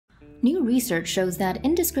New research shows that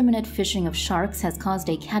indiscriminate fishing of sharks has caused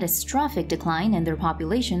a catastrophic decline in their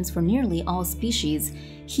populations for nearly all species.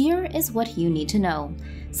 Here is what you need to know.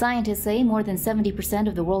 Scientists say more than 70%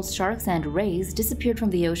 of the world's sharks and rays disappeared from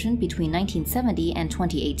the ocean between 1970 and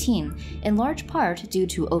 2018, in large part due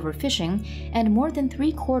to overfishing, and more than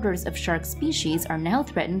 3/4 of shark species are now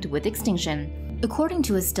threatened with extinction. According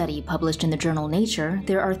to a study published in the journal Nature,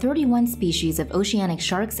 there are 31 species of oceanic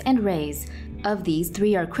sharks and rays. Of these,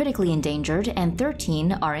 3 are critically endangered and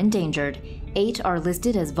 13 are endangered. 8 are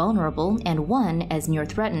listed as vulnerable and 1 as near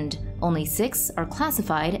threatened. Only 6 are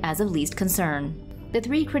classified as of least concern. The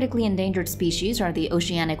 3 critically endangered species are the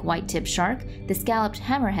oceanic white-tip shark, the scalloped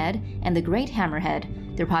hammerhead, and the great hammerhead.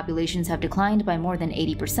 Their populations have declined by more than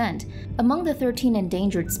 80%. Among the 13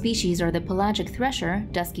 endangered species are the pelagic thresher,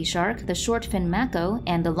 dusky shark, the short-fin mako,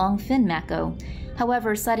 and the long-fin mako.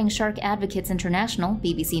 However, citing Shark Advocates International,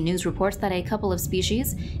 BBC News reports that a couple of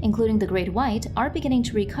species, including the great white, are beginning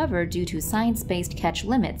to recover due to science-based catch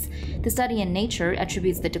limits. The study in Nature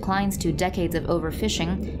attributes the declines to decades of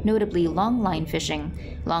overfishing, notably longline fishing.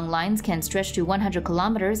 Longlines can stretch to 100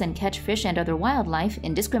 kilometers and catch fish and other wildlife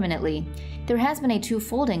indiscriminately. There has been a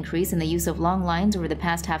twofold increase in the use of longlines over the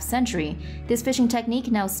past half-century. This fishing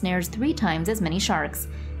technique now snares 3 times as many sharks.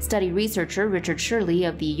 Study researcher Richard Shirley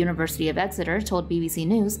of the University of Exeter told BBC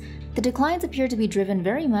News, "The declines appear to be driven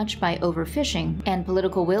very much by overfishing, and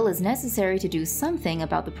political will is necessary to do something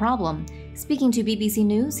about the problem." Speaking to BBC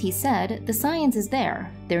News, he said, "The science is there.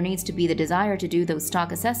 There needs to be the desire to do those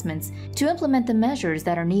stock assessments, to implement the measures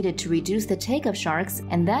that are needed to reduce the take of sharks,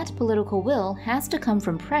 and that political will has to come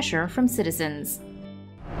from pressure from citizens."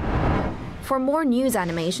 For more news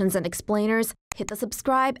animations and explainers, hit the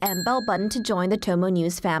subscribe and bell button to join the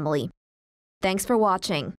TomoNews family. Thanks for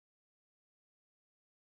watching.